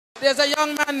There's a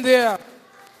young man there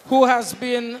who has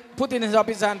been putting up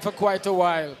his hand for quite a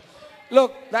while.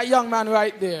 Look, that young man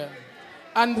right there.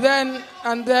 And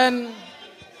then,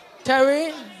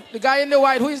 Terry, the guy in the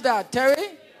white, who is that?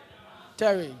 Terry?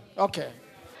 Terry, okay.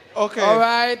 Okay. All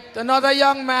right, another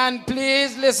young man,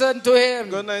 please listen to him.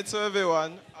 Good night to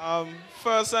everyone.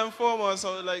 First and foremost,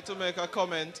 I would like to make a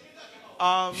comment.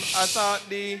 I thought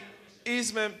the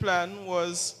easement plan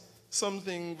was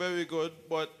something very good,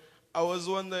 but I was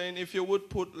wondering if you would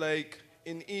put, like,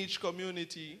 in each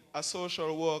community, a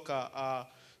social worker,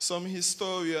 some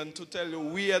historian to tell you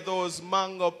where those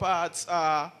mango paths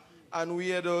are and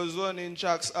where those running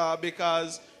tracks are,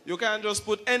 because you can't just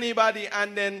put anybody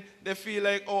and then they feel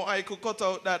like, oh, I could cut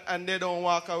out that, and they don't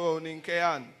walk around in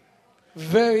Cayon.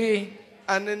 Very.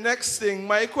 And the next thing,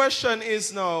 my question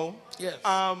is now, yes.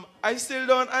 I still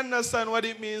don't understand what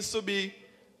it means to be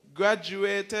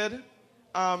graduated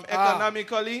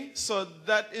economically. So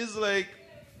that is like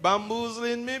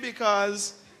bamboozling me,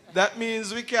 because that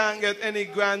means we can't get any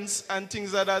grants and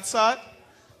things of that sort.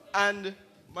 And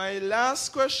my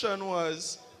last question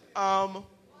was,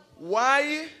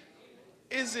 why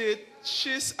is it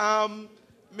she's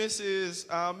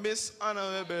Miss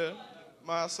Honorable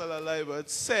Marcella Liebert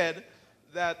said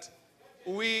that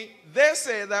they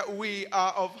say that we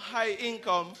are of high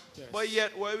income, yes, but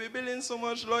yet why we building so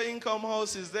much low income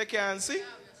houses they can't see?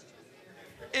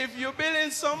 If you're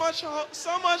building so much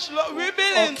we're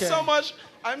building so much,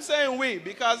 I'm saying we,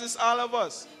 because it's all of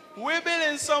us. We're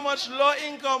building so much low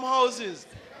income houses,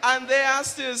 and they are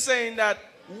still saying that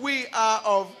we are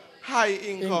of high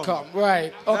income.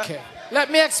 Right, okay.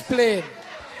 Let me explain.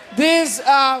 These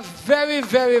are very,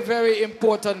 very, very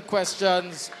important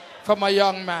questions from a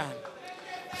young man.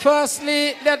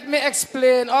 Firstly, let me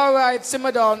explain. All right,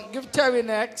 simmer down. Give Terry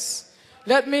next.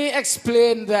 Let me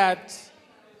explain that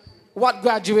what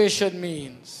graduation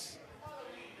means.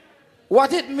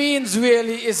 What it means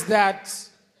really is that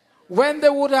when they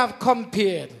would have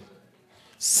compared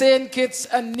St. Kitts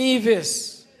and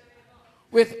Nevis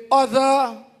with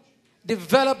other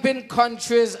developing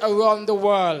countries around the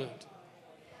world,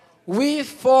 we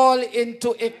fall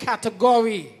into a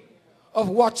category of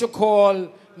what you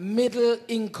call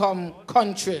middle-income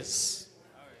countries.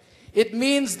 It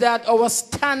means that our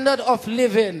standard of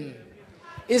living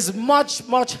is much,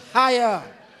 much higher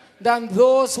than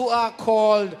those who are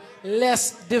called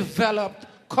less developed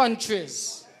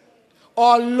countries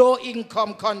or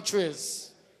low-income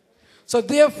countries. So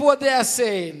therefore they are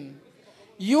saying,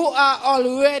 you are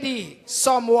already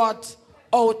somewhat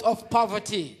out of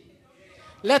poverty.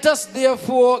 Let us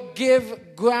therefore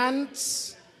give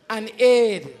grants and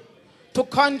aid to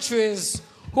countries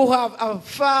who have a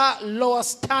far lower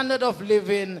standard of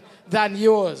living than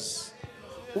yours.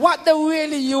 What they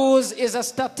really use is a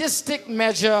statistic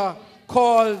measure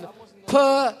called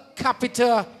per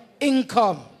capita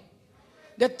income.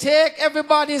 They take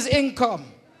everybody's income,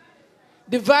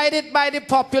 divide it by the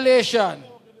population,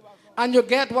 and you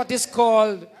get what is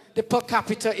called the per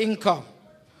capita income.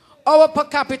 Our per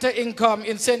capita income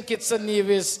in St. Kitts and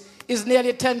Nevis is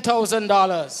nearly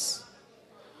 $10,000.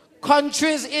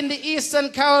 Countries in the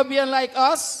Eastern Caribbean like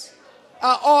us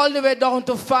are all the way down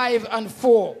to 5 and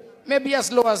 4, maybe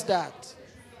as low as that.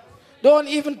 Don't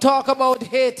even talk about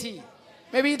Haiti.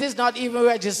 Maybe it is not even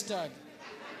registered.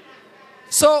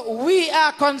 So we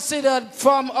are considered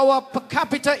from our per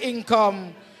capita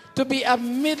income to be a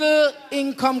middle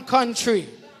income country.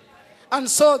 And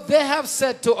so they have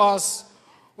said to us,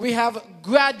 we have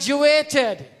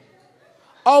graduated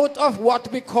out of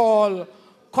what we call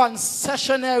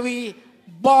concessionary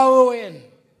borrowing.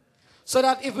 So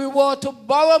that if we were to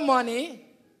borrow money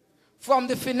from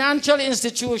the financial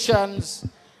institutions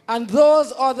and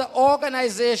those other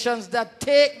organizations that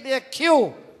take their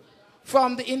cue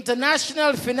from the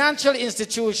international financial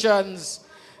institutions,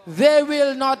 they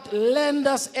will not lend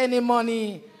us any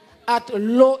money at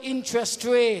low interest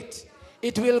rate.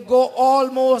 It will go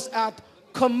almost at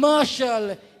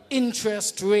commercial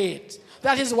interest rate.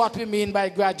 That is what we mean by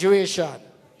graduation.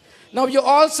 Now you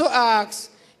also ask,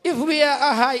 if we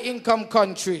are a high-income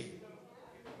country,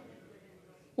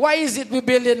 why is it we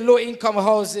build in low-income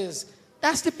houses?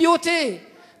 That's the beauty.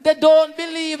 They don't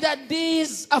believe that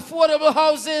these affordable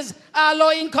houses are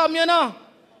low-income, you know.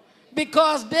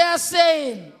 Because they're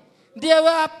saying there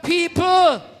are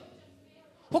people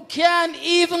who can't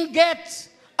even get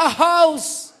a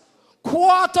house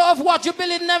quarter of what you're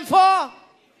building them for.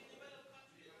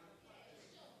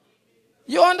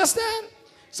 You understand?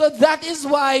 So that is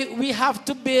why we have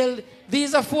to build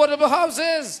these affordable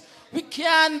houses. We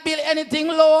can't build anything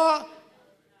lower.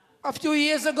 A few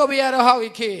years ago we had a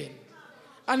hurricane.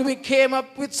 and we came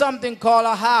up with something called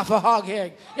a half a hog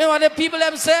egg. You know what the people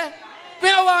them say? We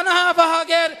don't want a half a hog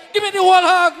egg. Give me the whole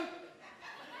hog.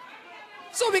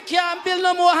 So we can't build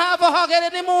no more half a hog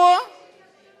egg anymore.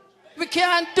 We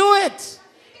can't do it.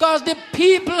 Because the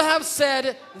people have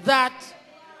said that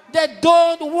they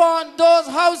don't want those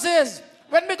houses.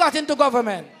 When we got into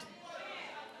government,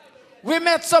 we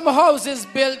met some houses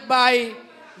built by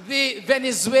the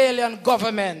Venezuelan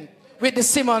government with the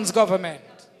Simmons government.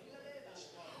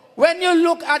 When you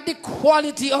look at the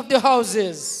quality of the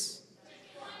houses,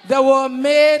 they were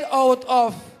made out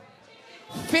of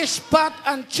fish pot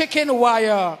and chicken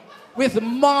wire with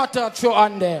mortar thrown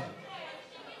on them.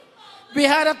 We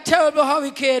had a terrible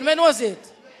hurricane. When was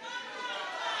it?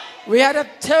 We had a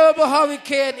terrible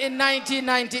hurricane in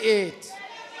 1998.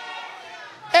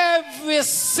 Every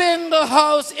single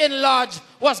house in Lodge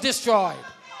was destroyed.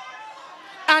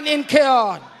 And in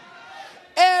Cayon,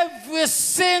 every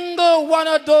single one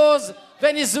of those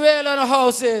Venezuelan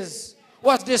houses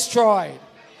was destroyed.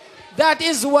 That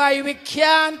is why we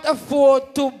can't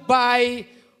afford to buy,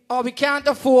 or we can't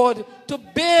afford to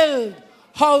build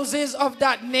houses of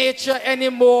that nature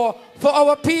anymore for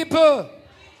our people.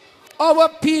 Our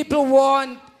people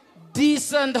want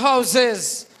decent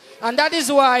houses. And that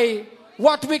is why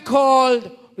what we call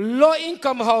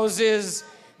low-income houses,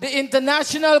 the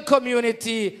international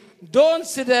community don't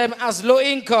see them as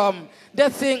low-income. They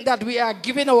think that we are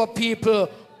giving our people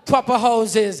proper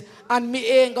houses, and me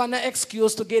ain't gonna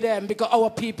excuse to give them because our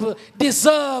people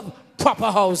deserve proper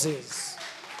houses.